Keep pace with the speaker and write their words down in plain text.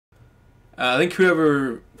I think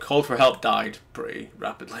whoever called for help died pretty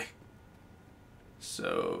rapidly.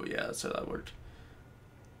 So yeah, that's how that worked.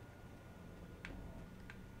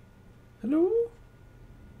 Hello?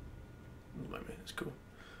 Oh, that's cool.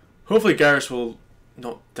 Hopefully Garrus will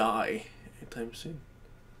not die anytime soon.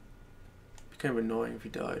 It'd be kind of annoying if he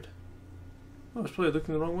died. Oh, I was probably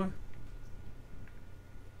looking the wrong way.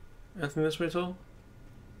 Anything this way at all?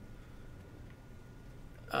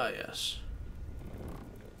 Ah, yes.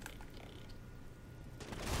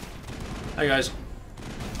 Hi guys.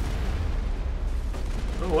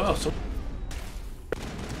 Oh wow, so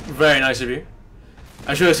very nice of you.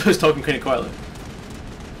 I should have was talking kind of quietly.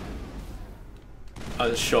 Oh,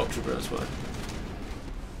 there's a shock trooper, that's why.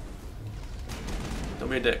 Don't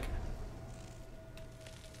be a dick.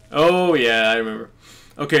 Oh yeah, I remember.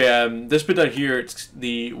 Okay, this bit down here, it's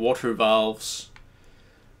the water valves.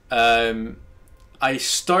 I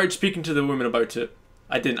started speaking to the woman about it.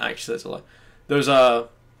 I didn't actually, that's a lie. There's a...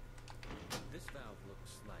 This valve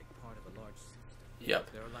looks like part of a large system. Yep.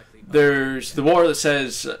 There's the water that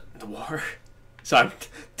says... the water? Sorry,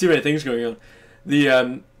 too many things going on.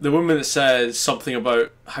 The woman that says something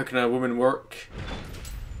about how can a woman work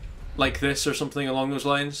like this or something along those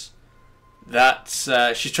lines. That's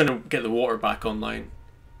she's trying to get the water back online,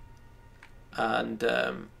 and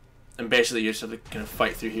basically you just have to kind of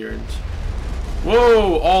fight through here and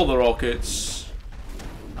whoa, all the rockets.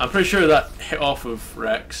 I'm pretty sure that hit off of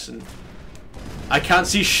Rex, and I can't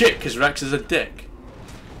see shit because Rex is a dick.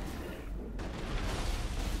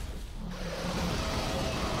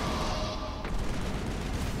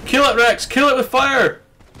 Kill it, Rex! Kill it with fire!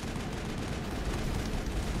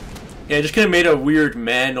 Yeah, it just kind of made a weird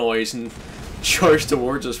meh noise and charged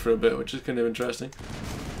towards us for a bit, which is kind of interesting.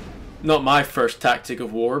 Not my first tactic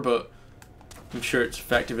of war, but I'm sure it's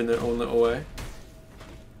effective in their own little way.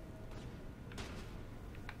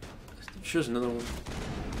 I'm sure there's another one.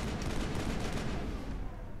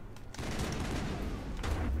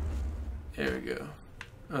 There we go.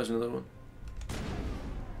 Oh, there's another one.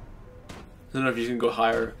 I don't know if you can go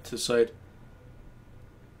higher to the side.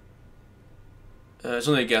 It's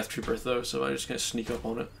only a Geth Trooper though, so I'm just gonna sneak up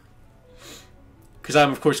on it. Because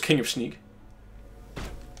I'm of course king of sneak.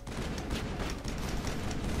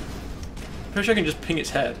 Pretty sure I can just ping its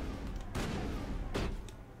head.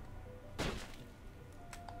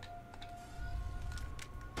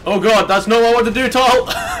 Oh god, that's not what I want to do at all!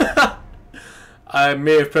 I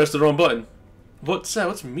may have pressed the wrong button. What's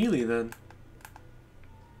melee then?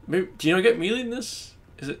 Maybe, do you not get melee in this?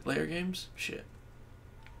 Is it later games? Shit.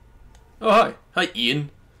 Oh hi. Hi Ian.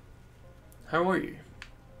 How are you?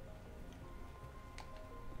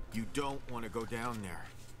 You don't want to go down there.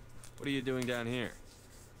 What are you doing down here?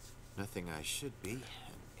 Nothing I should be, and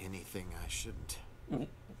anything I shouldn't. No!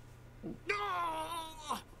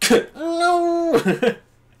 That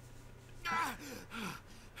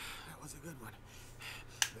was a good one.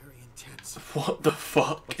 Very intense. What the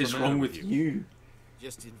fuck What's is the wrong matter with with you?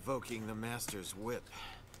 Just invoking the Master's whip.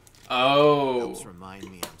 Oh. Helps remind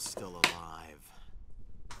me I'm still alive.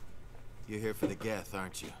 You're here for the Geth,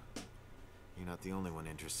 aren't you? You're not the only one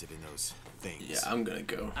interested in those things. Yeah, I'm gonna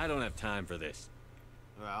go. I don't have time for this.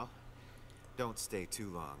 Well, don't stay too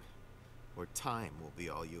long, or time will be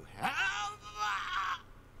all you have.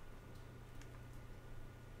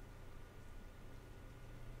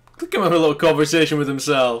 Look at him have a little conversation with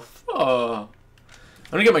himself. Oh.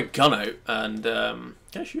 I'm gonna get my gun out and can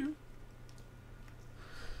I shoot him?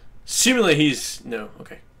 Seemingly he's no,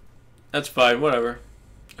 okay. That's fine, whatever.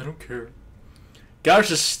 I don't care.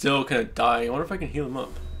 Garrus is still kind of dying. I wonder if I can heal him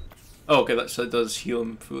up. Oh, okay, that does heal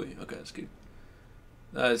him fully. Okay, that's good.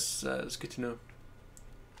 That's good to know.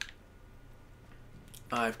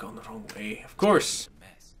 I've gone the wrong way. Of course.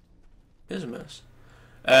 It is a mess.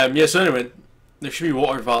 Yeah, so anyway, there should be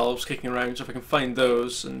water valves kicking around, so if I can find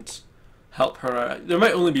those and help her out. There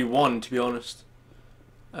might only be one, to be honest.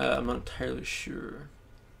 I'm not entirely sure.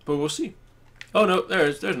 But we'll see. Oh no,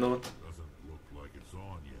 there's another one. Doesn't look like it's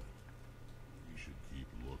on yet. We should keep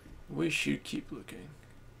looking. We should keep looking.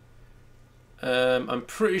 I'm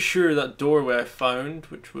pretty sure that doorway I found,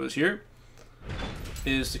 which was here,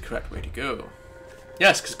 is the correct way to go.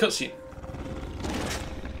 Yes, because cutscene.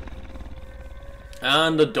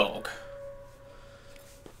 And a dog.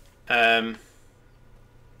 Hi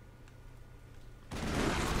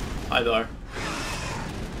there.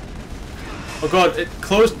 Oh god, it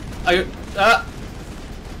closed.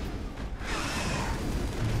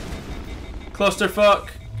 Clusterfuck.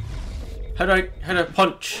 How do I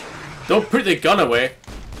punch? Don't put the gun away.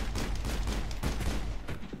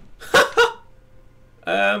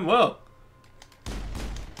 Well.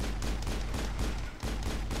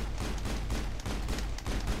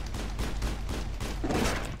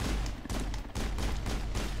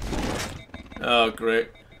 Oh, great.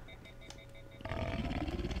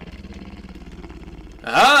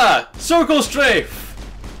 Ah! Circle Strafe!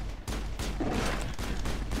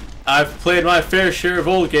 I've played my fair share of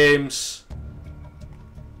old games.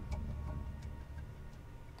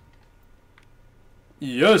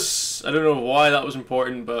 Yes! I don't know why that was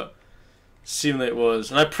important, but seemingly it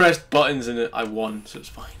was. And I pressed buttons and I won, so it's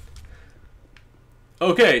fine.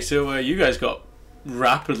 Okay, so you guys got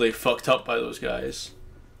rapidly fucked up by those guys.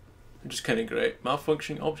 Which is kind of great.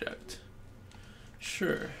 Malfunctioning object.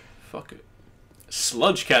 Sure. Fuck it.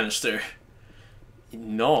 Sludge canister.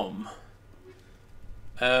 Nom.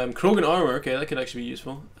 Krogan armor. Okay, that could actually be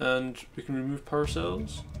useful. And we can remove power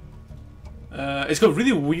cells. It's got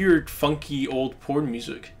really weird, funky, old porn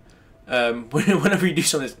music. Whenever you do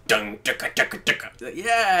something, it's dung, ducka, ducka, ducka.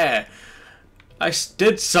 Yeah! I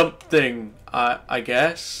did something, I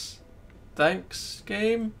guess. Thanks,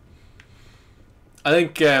 game? I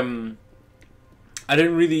think, I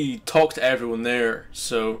didn't really talk to everyone there,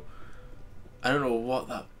 so I don't know what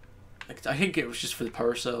that... I think it was just for the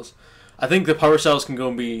power cells. I think the power cells can go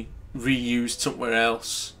and be reused somewhere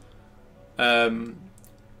else. A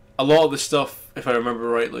lot of the stuff, if I remember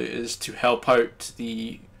rightly, is to help out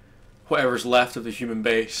the whatever's left of the human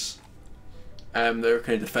base. They're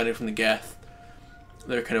kind of defending from the Geth.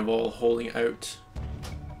 They're kind of all holding it out.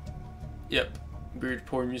 Yep, weird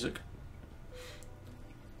porn music.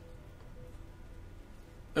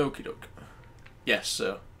 Okie doke. Yes,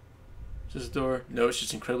 so. Is this a door? No, it's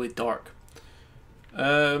just incredibly dark.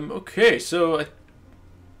 Okay, so I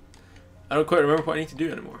don't quite remember what I need to do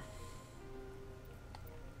anymore.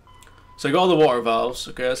 So I got all the water valves.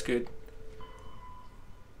 Okay, that's good.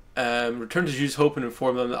 Return to Jude's Hope and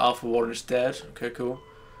inform them that Alpha Warden is dead. Okay, cool.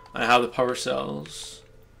 And I have the power cells.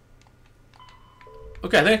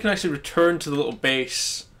 Okay, I think I can actually return to the little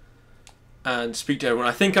base and speak to everyone.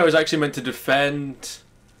 I think I was actually meant to defend...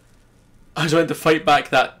 I was meant to fight back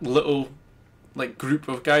that little, like, group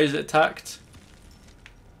of guys that attacked.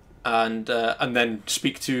 And then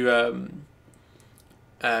speak to,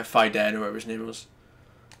 Fiden, or whatever his name was.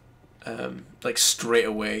 Like, straight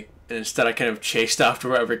away. And instead I kind of chased after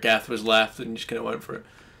whatever Geth was left and just kind of went for it.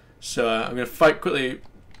 So I'm going to fight quickly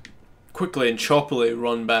and choppily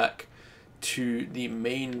run back to the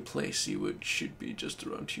main place, which should be just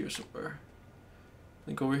around here somewhere. I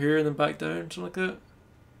think over here and then back down, something like that.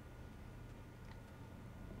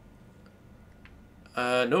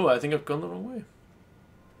 No, I think I've gone the wrong way.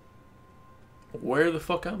 Where the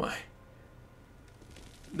fuck am I?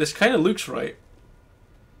 This kind of looks right.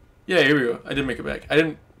 Yeah, here we go. I did make it back. I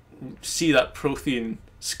didn't see that Prothean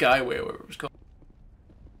Skyway, or whatever it was called.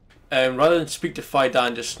 Rather than speak to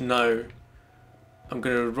Faidan just now, I'm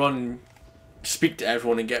gonna run, speak to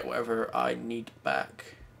everyone and get whatever I need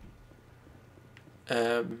back.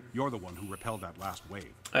 You're the one who repelled that last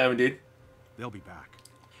wave. I am indeed. They'll be back.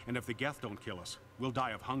 And if the Geth don't kill us, we'll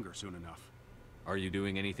die of hunger soon enough. Are you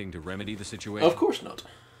doing anything to remedy the situation? Of course not.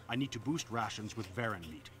 I need to boost rations with Varen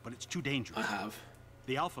meat, but it's too dangerous. I have.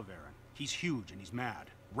 The Alpha Varen, he's huge and he's mad.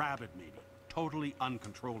 Rabid maybe. Totally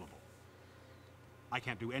uncontrollable. I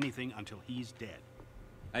can't do anything until he's dead.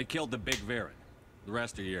 I killed the big Varen. The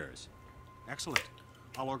rest are yours. Excellent.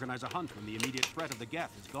 I'll organize a hunt when the immediate threat of the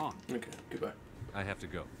Geth is gone. Okay, goodbye. I have to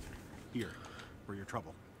go. Here, for your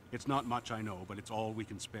trouble. It's not much, I know, but it's all we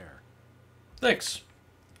can spare. Thanks.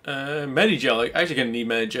 Medigel. I actually gonna need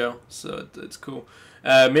Medigel, so it's cool.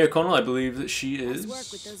 Mia Connell, I believe that she is... Nice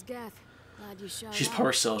work with those Geth. Glad you shot She's out.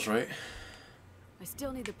 power cells, right? I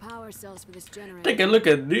still need the power cells for this generator. Take a look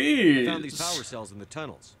at these. I found these power cells in the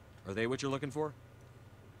tunnels. Are they what you're looking for?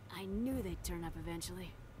 I knew they'd turn up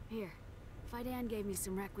eventually. Here, Faidan gave me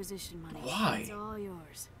some requisition money. Why? It's all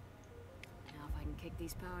yours. Now if I can kick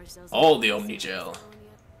these power cells... All the Omnigel.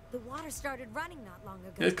 The water started running not long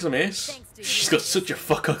ago. Yeah, because I'm Ace. Thanks to She's you. got such a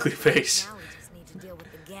fuck ugly face. Now we just need to deal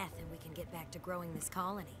with the Geth and we can get back to growing this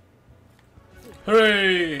colony.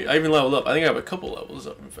 Hooray! I even leveled up. I think I have a couple levels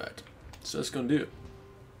up, in fact. So that's gonna do it.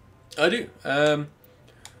 I do.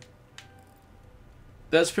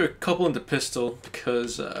 Let's put a couple into pistol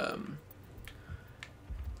because,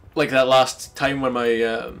 like that last time when my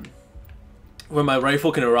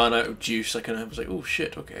rifle kind of ran out of juice, I kind of was like, oh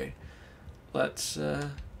shit, okay, let's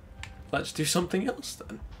do something else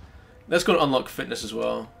then. Let's go and unlock fitness as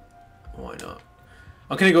well. Why not?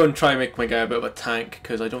 I'm gonna go and try and make my guy a bit of a tank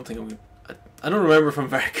because I don't think I'm. I don't remember if I'm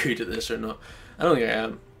very good at this or not. I don't think I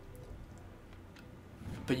am.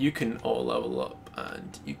 But you can all level up,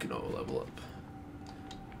 and you can all level up.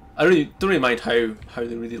 I don't really mind how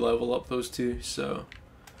they really level up those two. So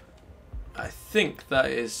I think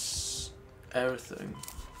that is everything.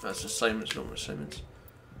 That's assignments, no more assignments.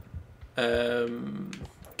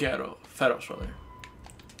 Feros rather.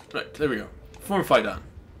 Right, there we go. Form Faidan.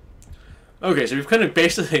 Okay, so we've kind of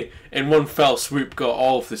basically, in one fell swoop, got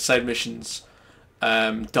all of the side missions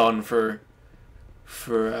done for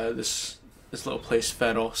this little place,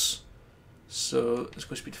 Feros. So let's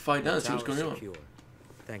go speak to Faidan and see what's going on. Secure.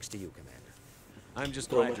 Thanks to you, Commander. I'm just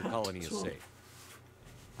glad your colony is safe.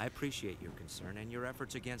 I appreciate your concern and your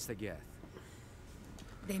efforts against the Geth.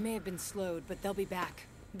 They may have been slowed, but they'll be back.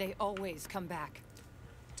 They always come back.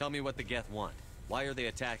 Tell me what the Geth want. Why are they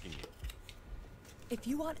attacking you? If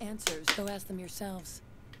you want answers, go ask them yourselves.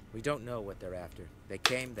 We don't know what they're after. They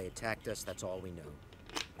came, they attacked us, that's all we know.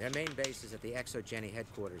 Their main base is at the Exogeny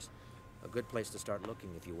headquarters. A good place to start looking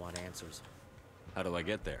if you want answers. How do I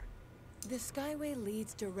get there? The Skyway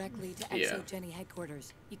leads directly to Yeah. Exogeny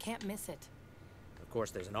headquarters. You can't miss it. Of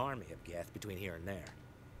course, there's an army of Geth between here and there.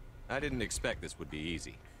 I didn't expect this would be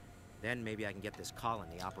easy. Then maybe I can get this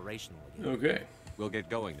colony operational again. Okay. We'll get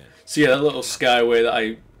going then. So yeah, that little skyway that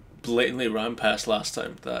I blatantly ran past last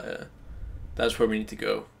time, that's where we need to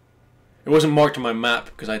go. It wasn't marked on my map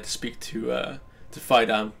because I had to speak to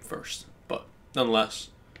Faidan first, but nonetheless,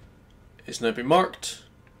 it's now been marked.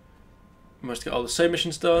 We must get all the side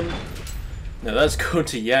missions done. Now let's go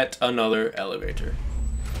to yet another elevator.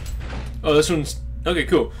 Oh, this one's okay.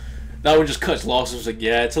 Cool. That one just cuts losses. I was like,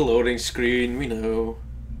 yeah, it's a loading screen. We know.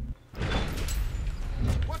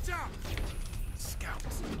 Watch out!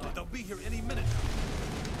 Scouts. They'll be here any minute.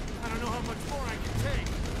 I don't know how much more I can take.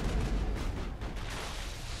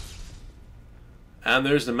 And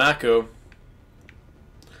there's the Mako.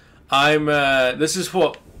 This is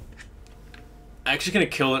what actually gonna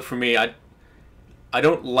kill it for me. I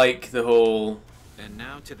don't like the whole. And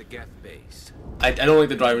now to the Geth base. I don't like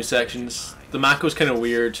the driving sections. The Mako's kind of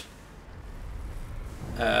weird.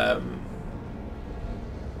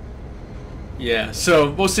 Yeah,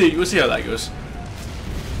 so we'll see how that goes.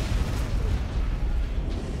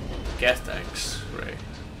 Geth tanks, right?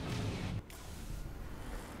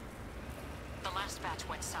 The last batch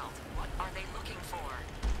went south. What are they looking for?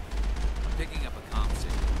 I'm picking up a comm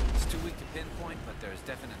signal. It's too weak to pinpoint, but there's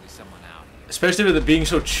definitely someone out here. Especially with it being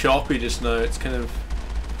so choppy just now, it's kind of.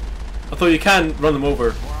 Although you can run them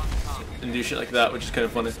over and do shit like that, which is kind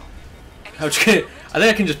of funny. I think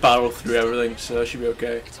I can just barrel through everything, so that should be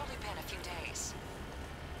okay. It's only been a few days.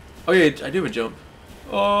 Oh yeah, I do have a jump.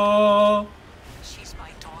 Oh. She's my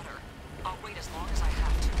daughter. I'll wait as long as I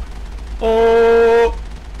have to. Oh.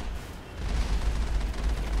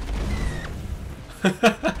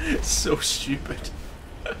 So stupid.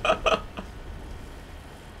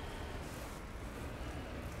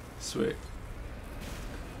 Sweet.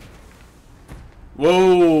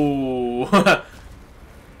 Whoa!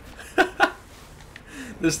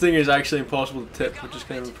 This thing is actually impossible to tip, which is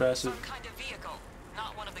kind of impressive. Some kind of vehicle,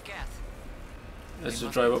 not one of the Geth. Let's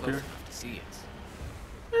just drive up here. To see it.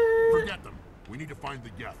 Forget them. We need to find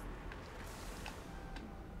the Geth.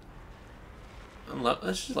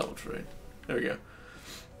 Let's just level terrain. There we go.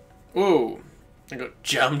 Whoa! I got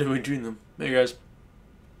jammed in between them. Hey guys.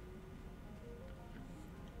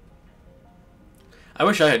 I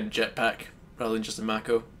wish I had a jetpack rather than just a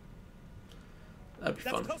Mako. That'd be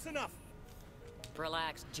fun. Close enough.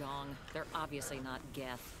 Relax, Jong. They're obviously not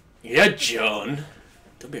Geth. Yeah, John.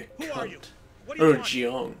 Don't be a Who cunt. are you? What do you Or want?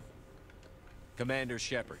 Jiong. Commander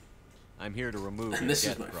Shepard. I'm here to remove And the this is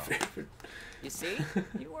Geth my problem. favorite. You see?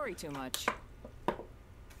 You worry too much.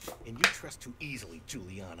 And you trust too easily,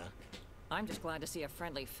 Juliana. I'm just glad to see a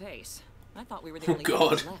friendly face. I thought we were the only God.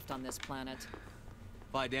 ones left on this planet.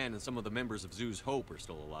 Faidan and some of the members of Zoo's Hope are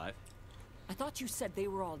still alive. I thought you said they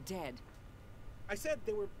were all dead. I said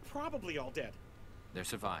they were probably all dead. They're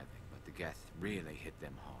surviving, but the Geth really hit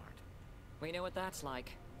them hard. We know what that's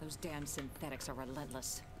like. Those damn synthetics are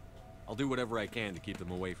relentless. I'll do whatever I can to keep them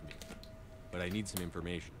away from you. But I need some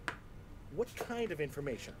information. What kind of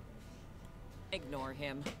information? Ignore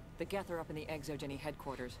him. The Geth are up in the Exogeny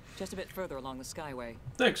headquarters, just a bit further along the Skyway.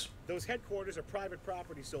 Thanks. Those headquarters are private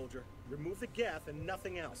property, soldier. Remove the Geth and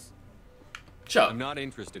nothing else. Shut I'm up. not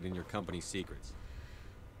interested in your company's secrets.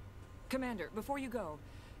 Commander, before you go,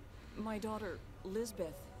 my daughter,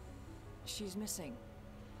 Lisbeth, she's missing.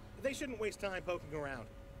 They shouldn't waste time poking around.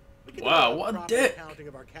 We can Wow, do what a proper dick. accounting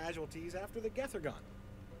of our casualties after the Geth are gone.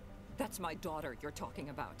 That's my daughter you're talking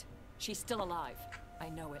about. She's still alive. I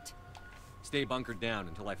know it. Stay bunkered down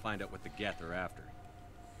until I find out what the Geth are after.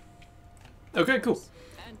 Okay, cool.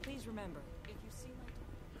 And please remember, if you see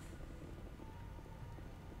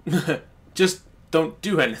my Just don't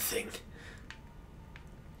do anything.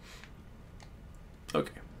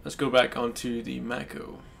 Okay, let's go back onto the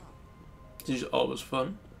Mako. This is always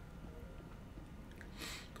fun.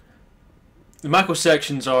 The Mako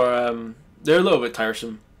sections are they're a little bit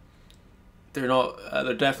tiresome. They're not.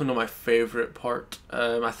 They're definitely not my favorite part.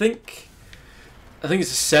 I think it's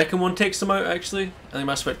the second one takes them out. Actually, I think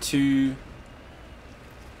Mass Effect 2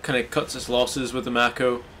 kind of cuts its losses with the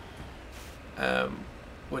Mako,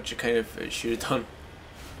 which it should have done.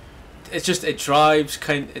 It's just it drives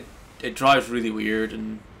really weird,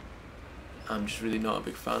 and I'm just really not a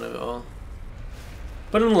big fan of it all.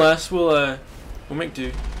 But nonetheless, we'll make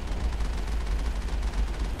do.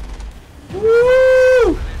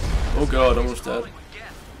 Woo! Oh god, almost dead.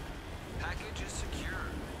 Package is secure.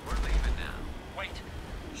 We're leaving now. Wait.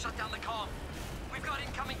 Shut down the comm. We've got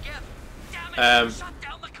incoming Geth. Damn it! Shut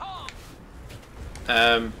down the comm.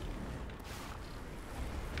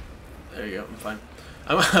 There you go. I'm fine.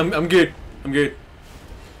 I'm good. I'm good.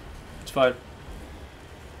 It's fine.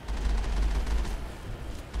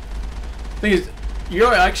 Thing is,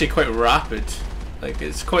 you're actually quite rapid. Like,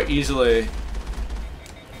 it's quite easily.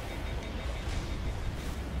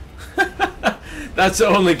 That's the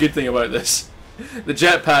only good thing about this. The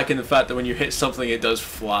jetpack and the fact that when you hit something it does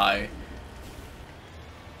fly.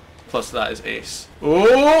 Plus that is ace.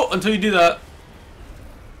 Oh! Until you do that.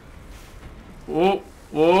 Whoa!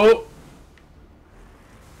 Whoa!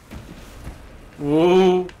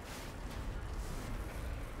 Whoa!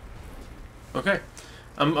 Okay.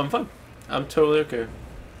 I'm fine. I'm totally okay.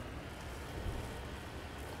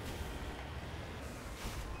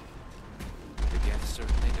 The Geth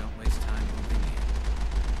certainly don't waste time moving in.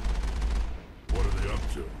 What are they up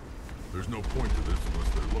to? There's no point to this unless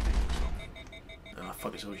they're looking for something. Oh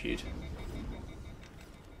fuck, it's so huge.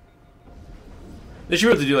 They should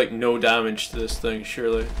be able to do like no damage to this thing,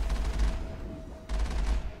 surely.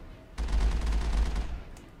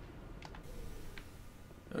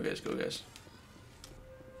 Okay, let's go, guys.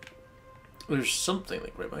 There's something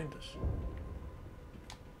like right behind us.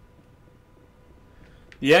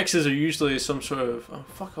 The X's are usually some sort of... Oh,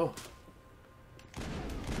 fuck off.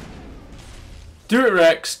 Do it,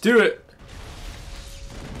 Rex! Do it!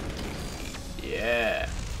 Yeah.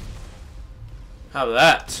 How about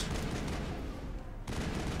that?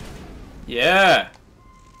 Yeah!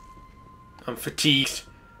 I'm fatigued.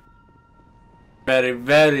 Very,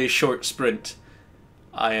 very short sprint.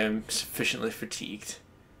 I am sufficiently fatigued.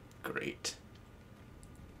 Great.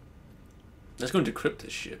 Let's go and decrypt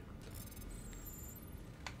this shit.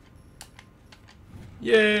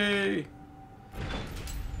 Yay!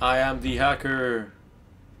 I am the hacker.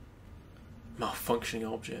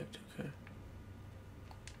 Malfunctioning object.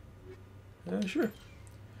 Okay. Sure.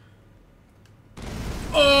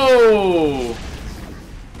 Oh!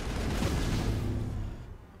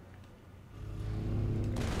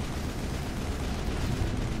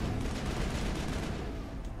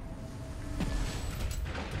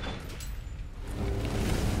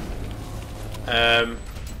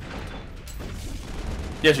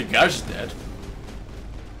 Yeah, so Gar's is dead.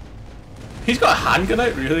 He's got a handgun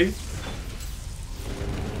out, really?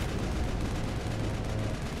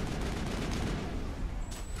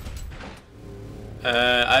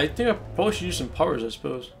 I think I probably should use some powers, I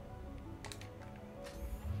suppose.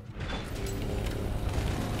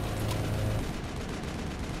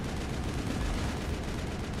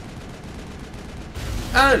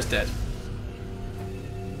 And it's dead.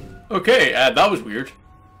 Okay, that was weird.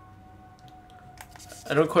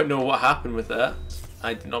 I don't quite know what happened with that.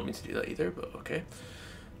 I did not mean to do that either, but okay.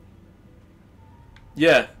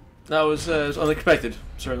 Yeah, that was unexpected,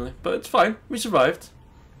 certainly. But it's fine, we survived.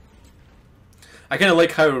 I kind of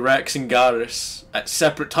like how Rex and Garrus, at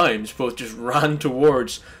separate times, both just ran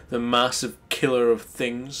towards the massive killer of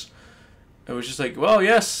things. It was just like, well,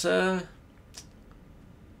 yes, that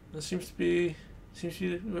seems to be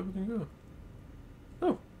where we can go.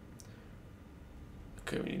 Oh.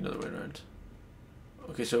 Okay, we need another way around.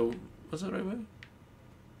 Okay, so, was that the right way?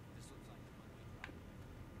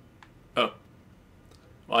 Oh.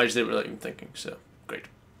 Well, I just did it without even thinking, so, great.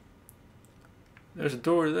 There's a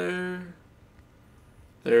door there.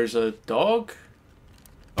 There's a dog?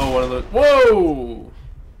 Oh, one of those. Whoa!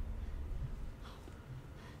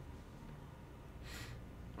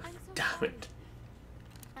 Damn it.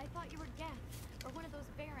 I thought you were Geth, or one of those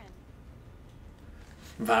Baron.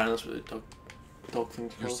 Baron, that's what the dog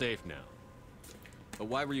thing's You're called. safe now. But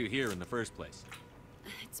why were you here in the first place?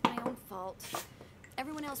 It's my own fault.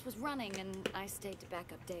 Everyone else was running, and I stayed to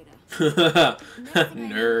back up data.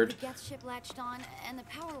 Nerd. The Geth ship latched on, and the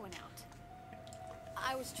power went out.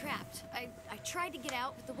 I was trapped. I tried to get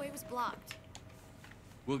out, but the way was blocked.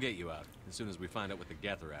 We'll get you out as soon as we find out what the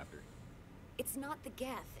Geth are after. It's not the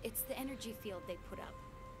Geth, it's the energy field they put up.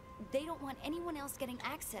 They don't want anyone else getting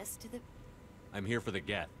access to the... I'm here for the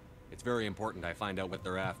Geth. It's very important I find out what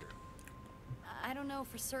they're after. I don't know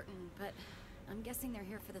for certain, but I'm guessing they're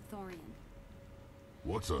here for the Thorian.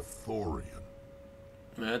 What's a Thorian?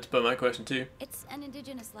 Yeah, that's about my question too. It's an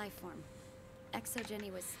indigenous life form.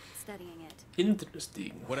 ExoGeni was studying it.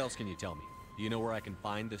 Interesting. What else can you tell me? Do you know where I can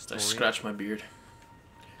find this I Thorian? scratch my beard.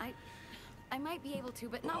 I might be able to,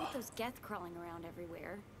 but not with those Geth crawling around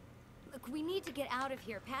everywhere. Look, we need to get out of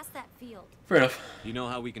here, past that field. Fair enough. Do you know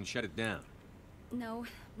how we can shut it down? No,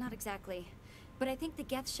 not exactly. But I think the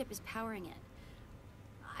Geth ship is powering it.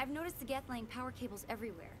 I've noticed the Geth laying power cables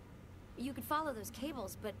everywhere. You could follow those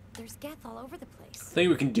cables, but there's Geth all over the place. I think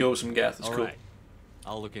we can deal with some Geth. It's All cool. right.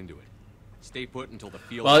 I'll look into it. Stay put until the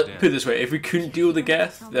field Well, is put down. it this way: if we couldn't deal with the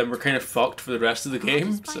Geth, then we're kind of fucked for the rest of the I'll game.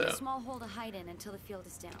 just find a So, small hole to hide in until the field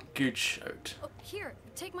is down. good shout. Oh, here,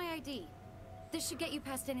 take my ID. This should get you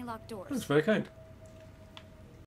past any locked doors. That's very kind.